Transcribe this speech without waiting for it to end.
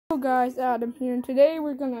Hello guys, Adam here, and today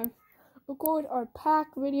we're gonna record our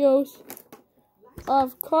pack videos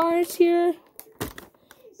of cars here.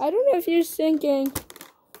 I don't know if you're thinking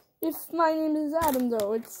if my name is Adam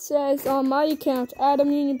though. It says on my account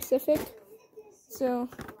Adam Union Pacific. So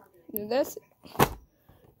this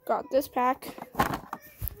got this pack.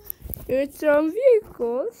 Here's some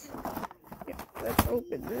vehicles. Yeah, let's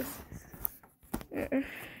open this.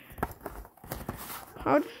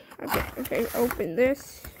 Okay, open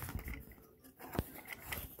this.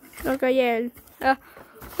 Okay, yeah.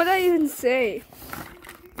 What did I even say?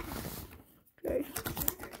 Okay.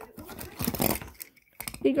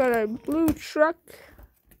 We got a blue truck.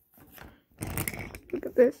 Look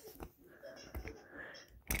at this.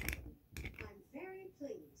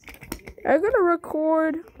 I'm gonna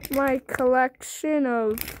record my collection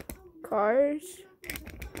of cars.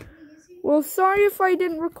 Well, sorry if I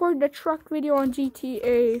didn't record the truck video on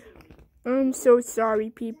GTA. I'm so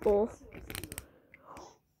sorry, people.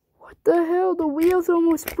 What the hell? The wheel's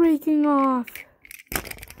almost breaking off.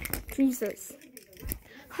 Jesus.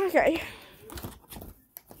 Okay.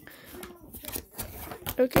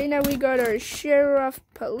 Okay, now we got our sheriff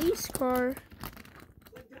police car.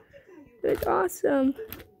 It's awesome.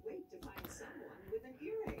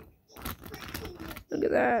 Look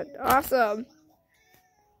at that. Awesome.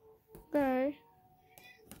 Okay.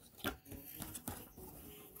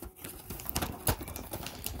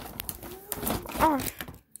 Oh.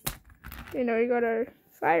 You know, we got our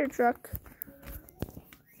fire truck.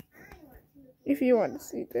 If you want to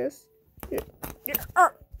see this.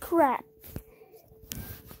 Oh, crap.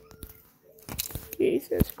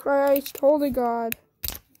 Jesus Christ, holy God.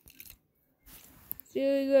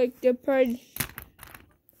 See, like the part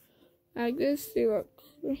like this, see, look.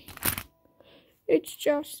 It's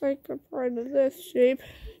just like a part of this shape.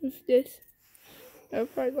 It's this. A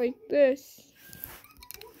part like this.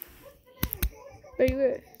 Like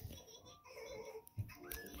this.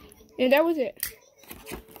 And that was it.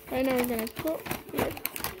 Right now we're gonna put here.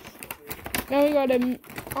 Now we got a,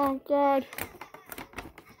 oh God.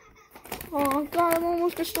 Oh God, I'm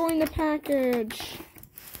almost destroying the package.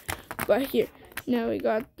 But here, now we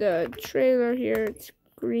got the trailer here. It's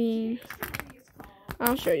green.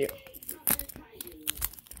 I'll show you.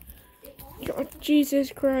 Oh,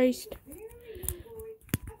 Jesus Christ.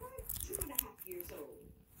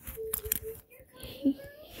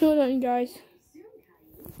 Hold on, guys.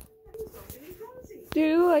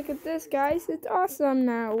 Dude, look at this, guys. It's awesome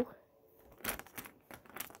now.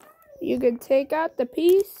 You can take out the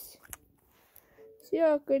piece. See,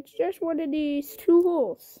 look, it's just one of these two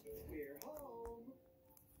holes.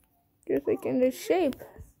 Just like in this shape.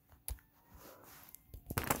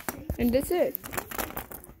 And that's it.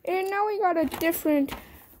 And now we got a different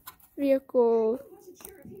vehicle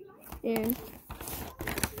in.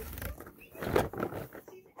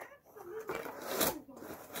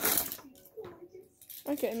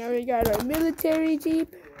 Okay, now we got our military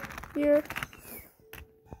Jeep here.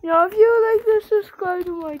 Now, if you like to subscribe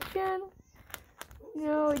to my channel, you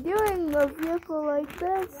know, doing a vehicle like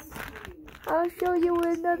this, I'll show you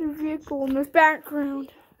another vehicle in the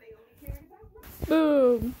background.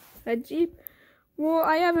 Boom, a Jeep. Well,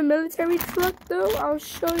 I have a military truck though. I'll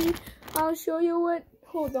show you what.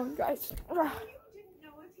 Hold on, guys.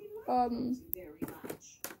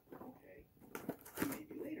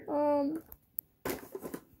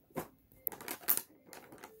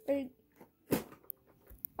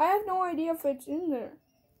 I have no idea if it's in there.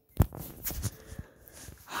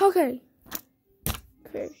 Okay,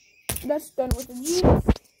 that's done with the Jeep.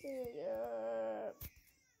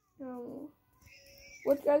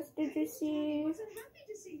 What guys did you see?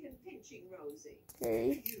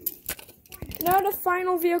 Okay. Now the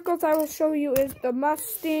final vehicles I will show you is the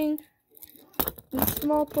Mustang, the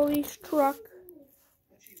small police truck,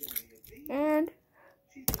 and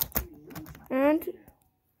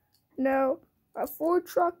now a Ford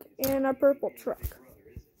truck and a purple truck.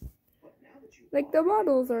 Like the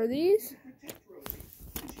models are these.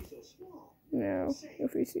 Now,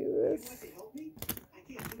 if we see this,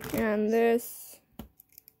 and this,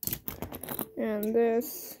 and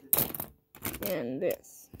this, and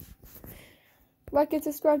this. Like and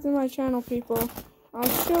subscribe to my channel, people. I'll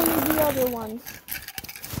show you the other ones.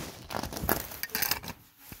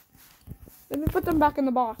 Let me put them back in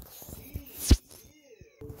the box.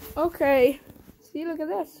 Okay. See, look at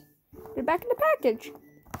this. They're back in the package.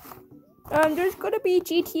 There's gonna be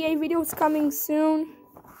GTA videos coming soon.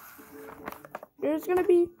 There's gonna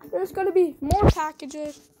be more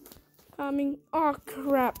packages coming. Oh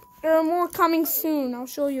crap. There are more coming soon. I'll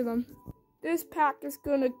show you them. This pack is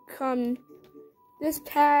gonna come. This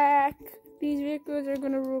pack these vehicles are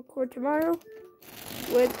gonna record tomorrow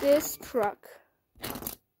with this truck.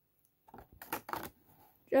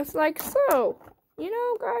 Just like so. You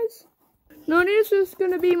know, guys? No, this is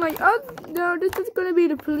gonna be this is gonna be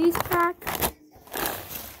the police pack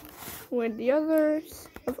with the others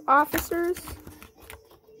of officers.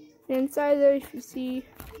 Inside there, if you see,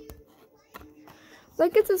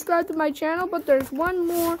 like and subscribe to my channel, but there's one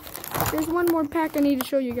more pack I need to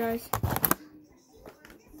show you guys.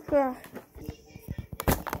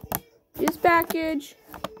 This package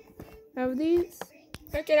of these.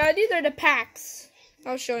 Okay, now these are the packs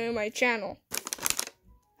I'll show you my channel.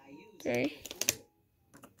 Okay.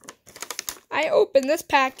 I opened this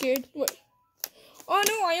package. Wait. Oh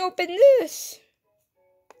no, I opened this.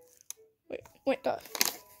 Wait,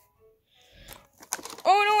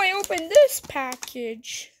 oh no, I opened this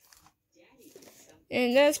package.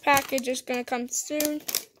 And this package is gonna come soon.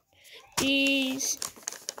 These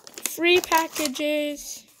 3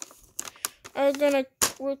 packages are gonna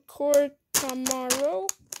record tomorrow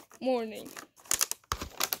morning.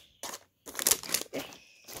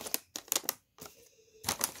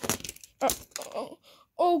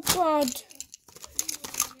 Oh God.